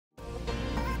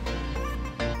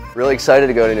Really excited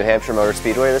to go to New Hampshire Motor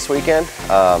Speedway this weekend.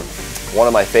 One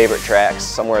of my favorite tracks,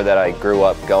 somewhere that I grew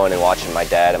up going and watching my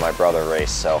dad and my brother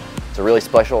race. So it's a really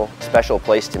special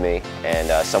place to me,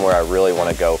 and somewhere I really want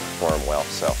to go perform well.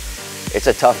 So it's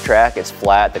a tough track, it's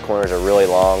flat, the corners are really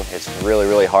long, it's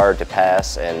really hard to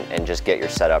pass and just get your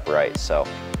setup right. So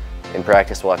in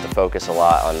practice we'll have to focus a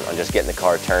lot on just getting the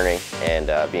car turning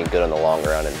and being good on the long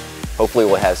run, and hopefully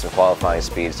we'll have some qualifying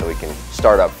speed so we can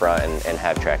start up front and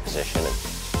have track position. And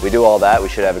we do all that, we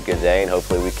should have a good day, and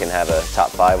hopefully we can have a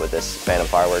top 5 with this Phantom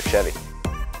Fireworks Chevy.